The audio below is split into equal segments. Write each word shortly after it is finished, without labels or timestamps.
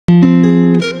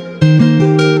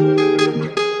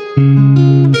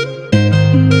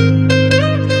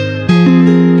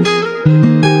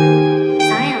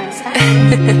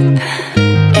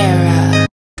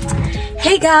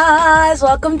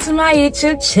welcome to my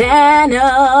YouTube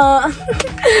channel.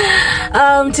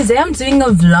 Today I'm doing a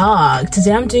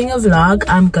vlog.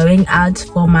 I'm going out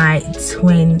for my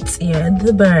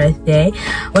 20th birthday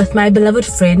with my beloved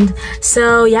friend.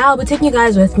 So yeah, I'll be taking you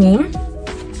guys with me,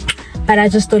 but I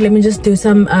just thought, let me just do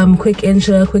some quick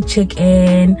intro, quick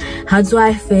check-in. How do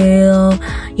I feel,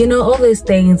 you know, all these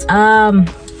things.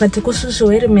 But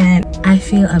wait a minute, I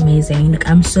feel amazing. Like,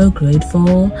 I'm so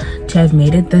grateful to have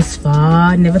made it this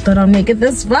far. Never thought I'd make it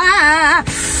this far.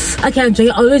 Okay, I'm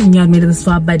joking. I always knew I'd made it this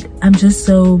far, but I'm just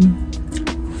so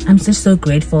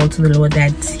grateful to the Lord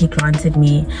that He granted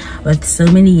me with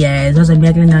so many years. I was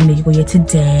here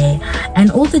today,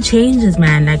 and all the changes,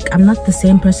 man. Like, I'm not the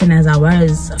same person as I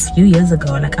was a few years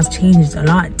ago. Like, I've changed a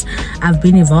lot. I've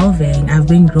been evolving, I've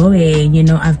been growing, you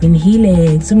know, I've been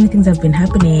healing. So many things have been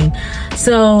happening.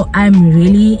 So I'm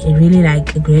really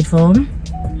like grateful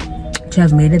to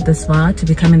have made it this far, to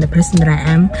becoming the person that I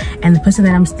am and the person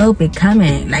that I'm still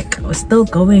becoming, like still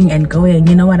going and going,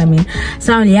 you know what I mean?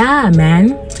 So yeah,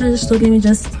 man, so I just thought, let me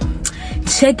just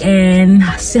check in,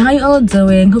 see how you all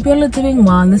doing. Hope you all are doing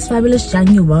well in this fabulous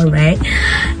January, right?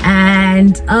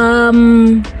 And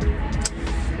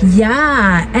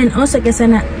yeah, and also I guess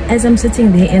as I'm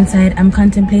sitting there inside, I'm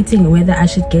contemplating whether I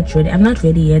should get ready. I'm not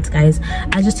ready yet, guys.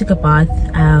 I just took a bath.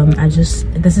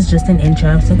 This is just an intro.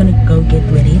 I'm still gonna go get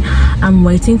ready. I'm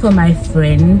waiting for my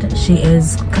friend. She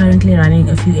is currently running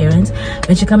a few errands.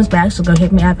 When she comes back, she'll go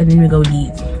hit me up and then we go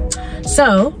leave.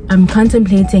 So I'm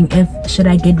contemplating if should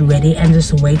I get ready and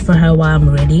just wait for her while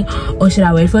I'm ready, or should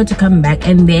I wait for her to come back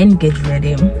and then get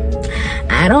ready.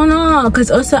 I don't know, because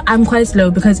also I'm quite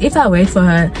slow, because if I wait for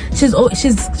her, she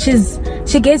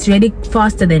gets ready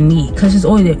faster than me, because she's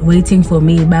always waiting for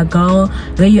me. But girl,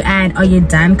 where you at? Are you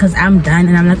done? Because I'm done,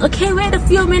 and I'm like, okay, wait a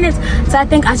few minutes. So I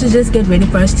think I should just get ready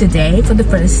first today for the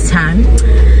first time.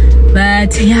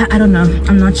 But yeah, I don't know,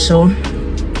 I'm not sure.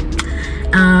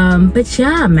 But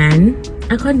yeah, man,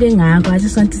 I can't do it. I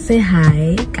just want to say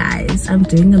hi, guys. I'm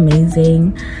doing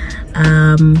amazing.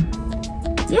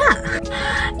 Yeah,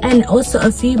 and also a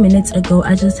few minutes ago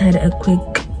I just had a quick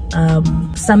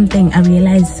something. I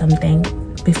realized something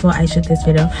before I shoot this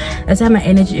video. That's why my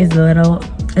energy is a little,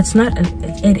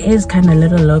 it is kind of a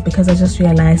little low, because I just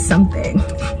realized something.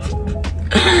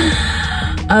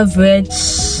 Of which,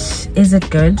 is it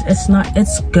good? It's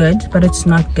good, but it's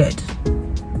not good,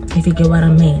 if you get what I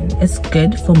mean. It's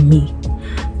good for me,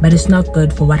 but it's not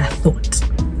good for what I thought.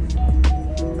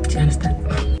 Do you understand?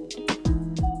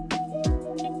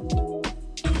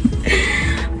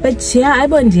 But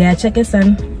yeah, check it,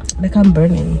 son. Like, I'm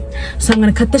burning, so I'm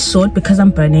gonna cut this short because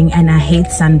I'm burning and I hate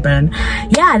sunburn.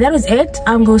 Yeah, that was it.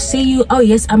 I'm gonna see you. Oh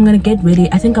yes, I'm gonna get ready.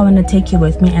 I think I want to take you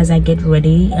with me as I get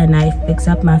ready and I fix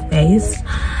up my face.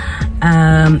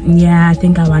 Yeah, I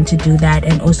think I want to do that.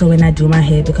 And also when I do my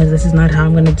hair, because this is not how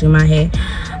I'm gonna do my hair.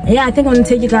 Yeah, I think I'm gonna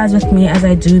take you guys with me as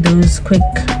I do those quick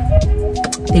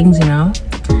things, you know.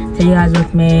 Take you guys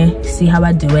with me, see how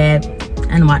I do it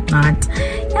and whatnot.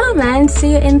 Yeah, man,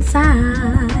 see you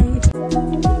inside.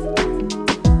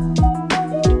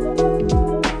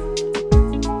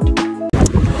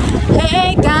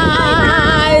 Hey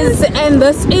guys, and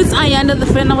this is Ayana, the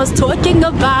friend I was talking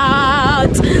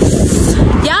about.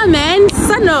 Yeah, man.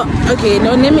 So no, okay,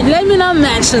 no, let me not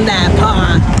mention that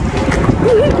part.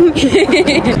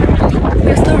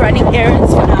 We're still running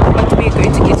errands for now, but we're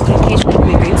going to get to the location and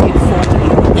we're going to inform you.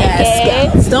 Yes, okay?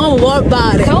 Guys, don't worry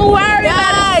about it. Don't worry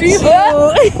about it.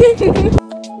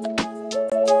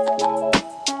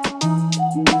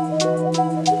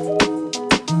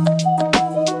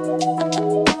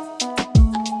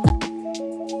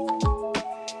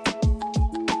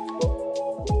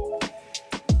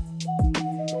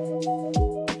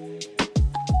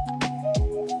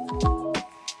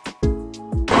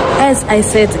 As I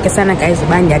said, guys, I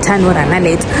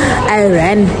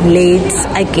ran late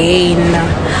again.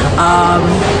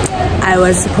 I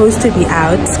was supposed to be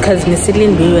out because Miss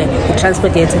Sidlin we were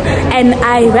transported, and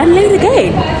I ran late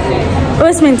again.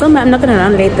 I'm not gonna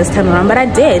run late this time around, but I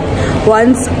did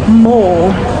once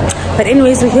more. But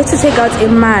anyways, we're here to take out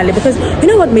Imali, because you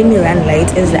know what made me run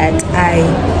late is that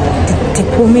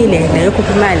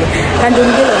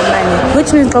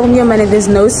which means money, there's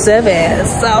no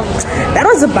service. So that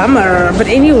was a bummer. But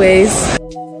anyways,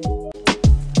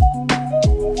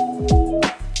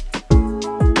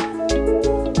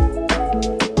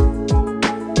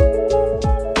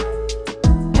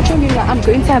 I'm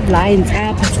going to have lines.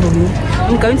 I'm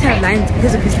going to have lines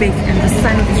because of his face and the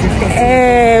sun is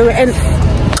reflecting. And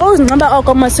oh, remember our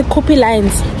copy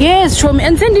lines. Yes, show me.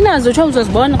 And sending us the was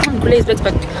born on place, but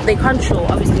they can't show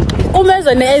obviously. Almost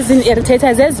on as in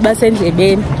irritators as bus and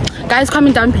Guys,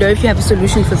 comment down below if you have a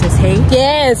solution for this hair.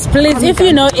 Yes, please. Comment if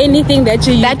you know anything that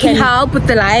can help with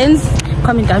the lines,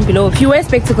 comment down below. If you wear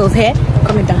spectacles here,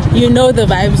 comment down below. You know the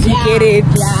vibes, you get it.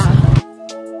 Yeah.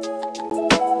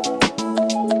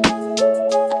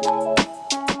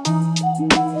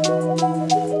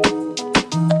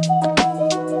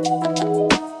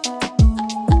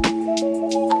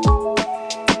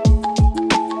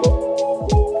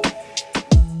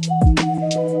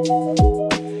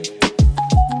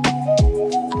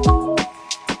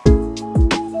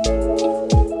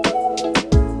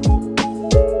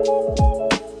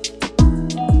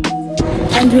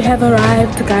 And we have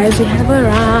arrived, guys. We have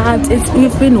arrived.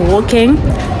 We've been walking.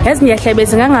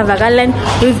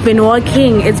 We've been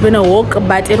walking. It's been a walk,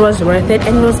 but it was worth it,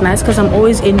 and it was nice because I'm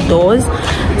always indoors.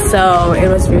 So it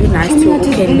was very nice to walk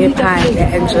in behind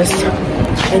and just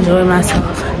enjoy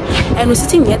myself. And we're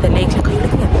sitting near the lake. Look, are you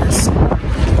looking at this?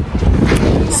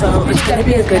 So it's gonna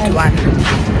be a good one.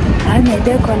 I made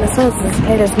their connoisseurs.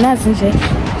 It's nice, isn't it?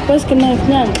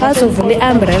 Also for the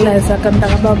umbrellas, I can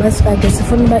talk about bus like this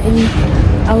from in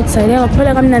outside. I put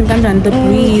a the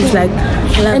breeze, like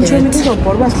love it.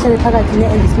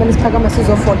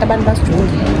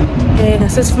 Yeah,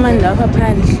 this is for my love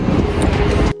apparently.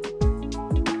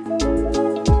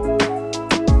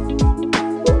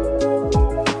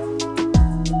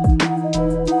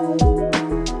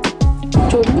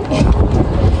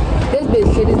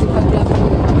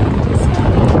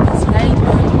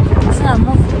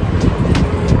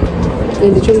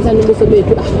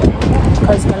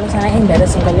 Because Kalosana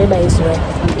embarrassing Galeba is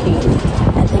okay.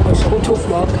 I think we should to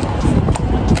vlog.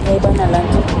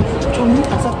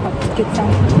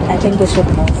 I think we should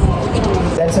move.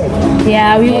 That's it.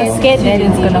 Yeah, we were scared that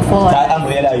it's gonna fall. That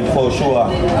umbrella for sure.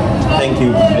 Thank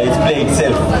you. Let's play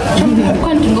itself.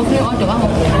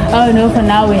 Oh no, for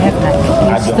now we have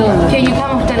nothing. Still. Can you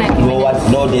come after like? You know what?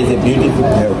 No, there's a beautiful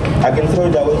girl. I can throw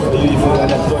it away for you if you want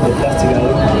to throw the plastic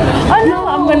away. Oh no,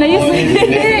 I'm gonna use it.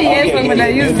 Yes, I'm gonna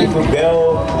use it. Beautiful girl.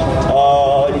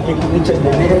 You can check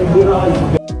the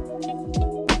name.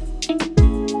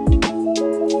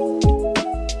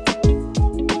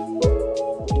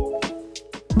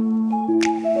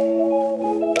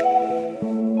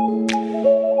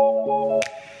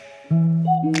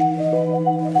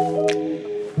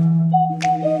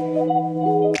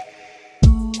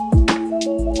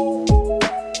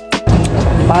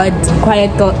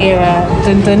 Quiet girl era,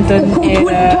 dun dun dun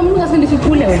era,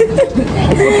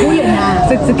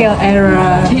 sexy girl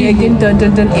era, again dun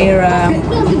dun dun era.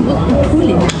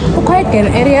 Quiet girl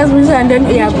areas which and then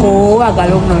we are go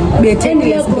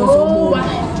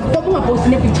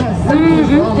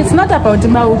it's not about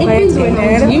my quiet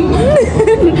era.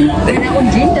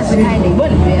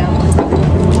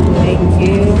 Thank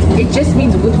you. It just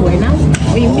means good way now.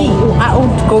 We mean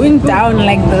going down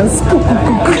like this.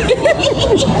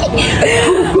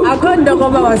 I can't talk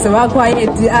about so quiet.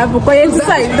 I'm quiet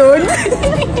side don't.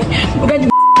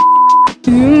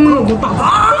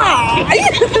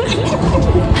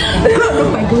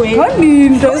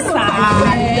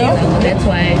 That's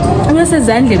why. I was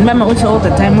saying, Mama, all the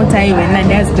time, what I when I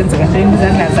has been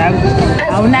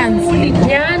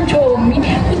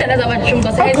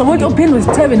I want open with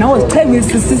Tevin. I was Tevin.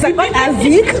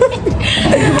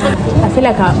 I feel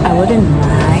like I wouldn't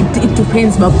mind. It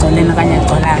depends about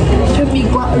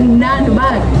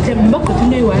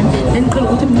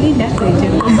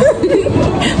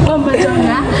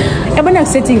I'm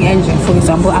setting engine, for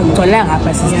example, I'm not up,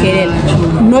 not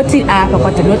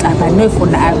no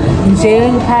phone up.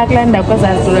 Jail Parkland, because I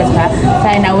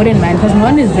fine, I wouldn't mind because no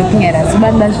one is looking at us,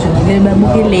 but that's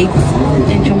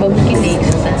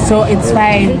so it's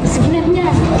fine.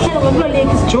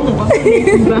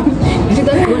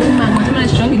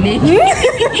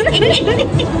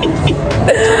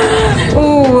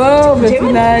 Oh wow,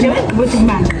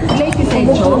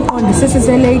 this is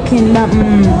a lake in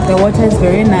the water is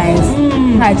very nice.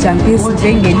 I jump this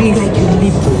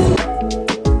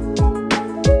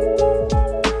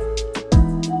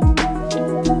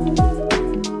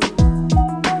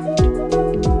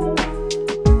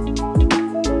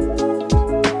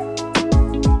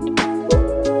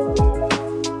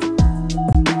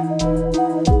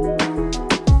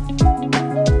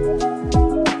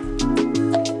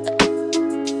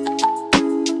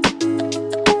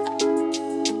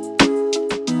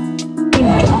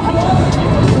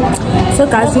So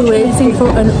guys, we're waiting for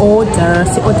an order.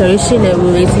 So orderation we're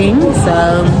waiting.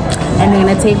 So and we're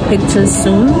gonna take pictures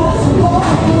soon.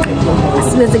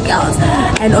 with the girls.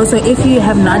 And also, if you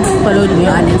have not followed me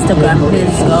on Instagram,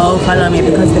 please go follow me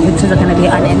because the pictures are gonna be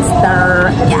on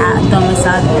Insta. Yeah, don't miss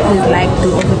out. Please like,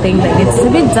 do everything that needs to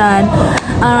be done.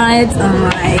 Alright.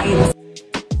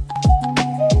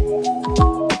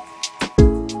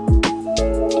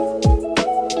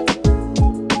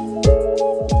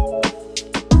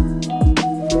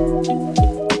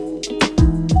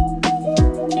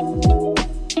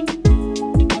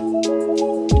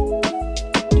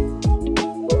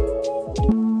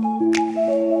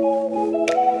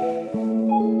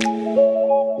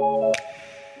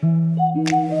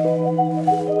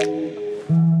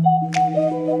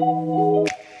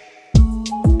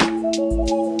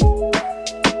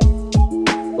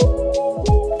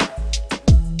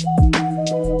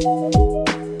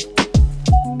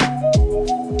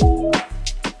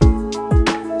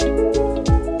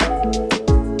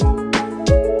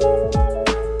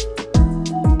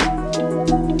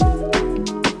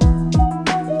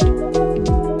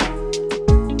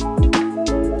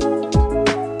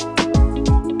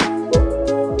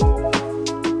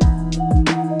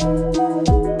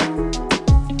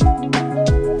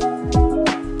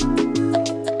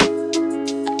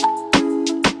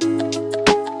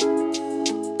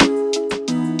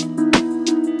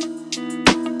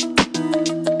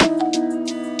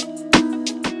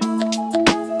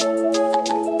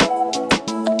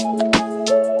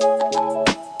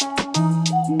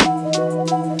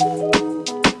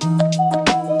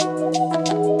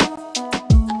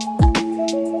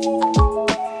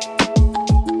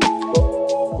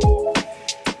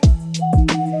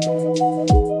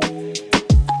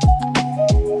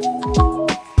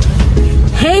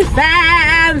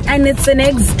 And it's the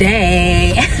next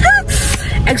day.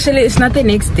 Actually, it's not the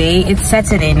next day, it's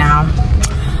Saturday now.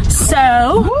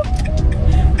 So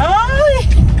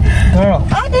girl,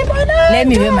 let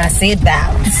me wear my seat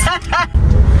down.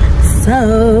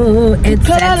 So it's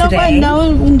Saturday.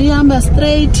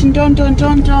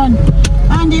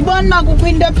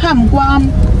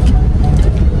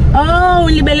 Oh,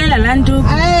 ulibelela lantu.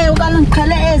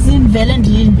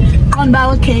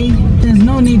 Okay, there's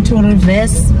no need to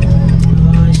reverse.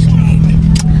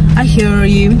 I hear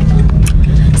you.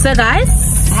 So guys,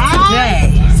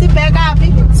 today sit back up.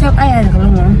 So I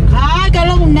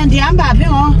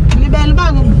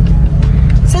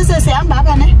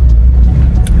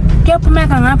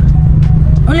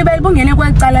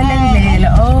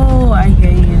oh, I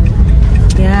hear you.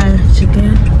 Yeah,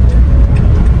 chicken.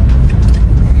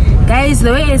 Guys,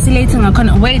 the way it's lating, I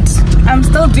can't wait. I'm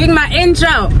still doing my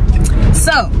intro.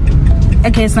 So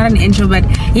okay, it's not an intro, but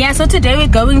yeah, so today we're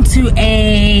going to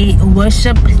a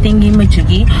worship thingy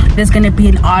majugi. There's gonna be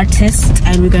an artist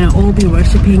and we're gonna all be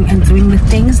worshiping and doing the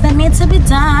things that need to be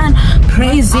done,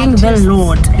 praising the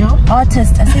Lord.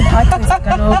 Artist, I said artist.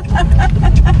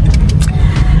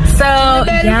 So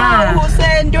yeah,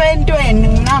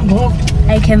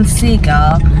 I can see,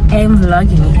 girl. I'm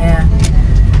vlogging here.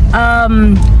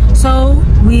 So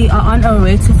we are on our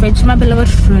way to fetch my beloved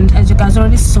friend, as you guys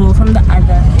already saw from the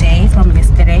other day, from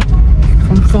yesterday,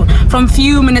 from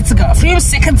few minutes ago, few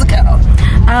seconds ago.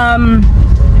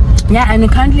 Yeah, and we're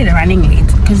currently running late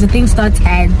because the thing starts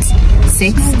at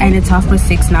 6 and it's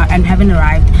 6:30 now and haven't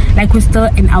arrived. Like, we're still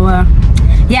in our,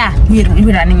 yeah, we're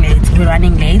running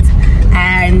late,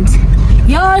 and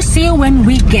you'll see when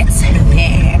we get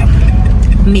there.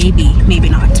 Maybe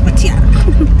not, but yeah.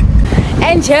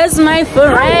 And here's my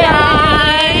friend.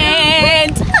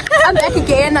 I'm back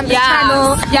again on the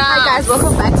channel. Hi guys,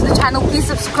 welcome back to the channel. Please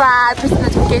subscribe, press the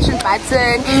notification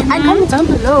button, and comment down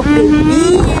below,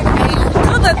 baby.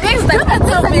 Do the things that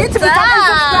need to be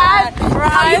done.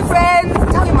 Tell your friends,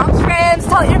 tell your mom's friends,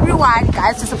 tell everyone,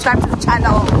 guys, to subscribe to the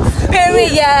channel. Period.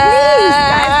 Please,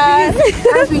 guys,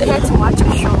 we're here to watch a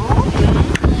show.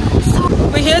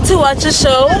 We're here to watch a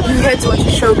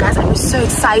show. Guys. I'm so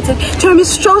excited. Jeremy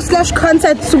show /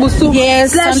 concert subusu.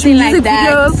 Yes, something like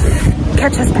that. Video.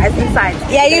 Catch us guys inside.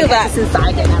 Yeah, you got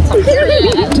inside, and that's all.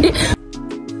 Period.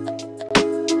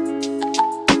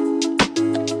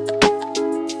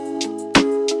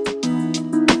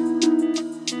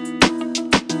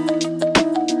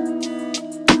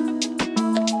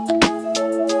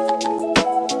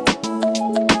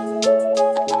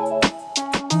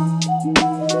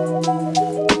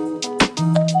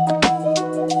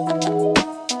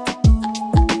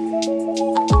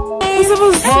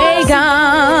 Hey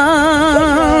guys,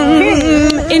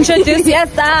 introduce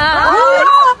yourself.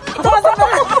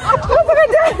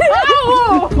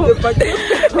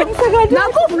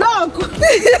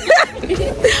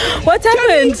 What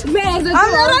happened? What happened?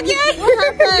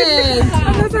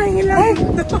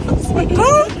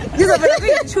 Who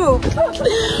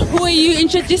are you?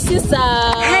 Introduce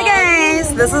yourself. Hey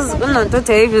guys, this is Unonto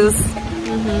Davis.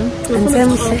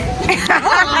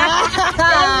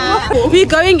 We're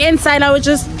going inside. I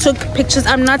just took pictures.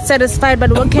 I'm not satisfied,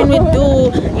 but what can we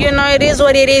do? You know, it is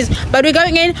what it is. But we're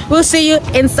going in. We'll see you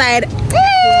inside.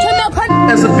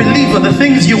 As a believer, the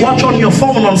things you watch on your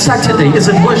phone on Saturday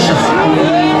isn't worship.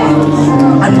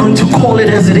 I'm going to call it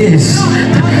as it is.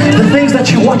 The things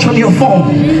that you watch on your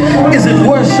phone, is it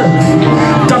worship?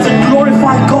 Does it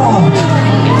glorify God?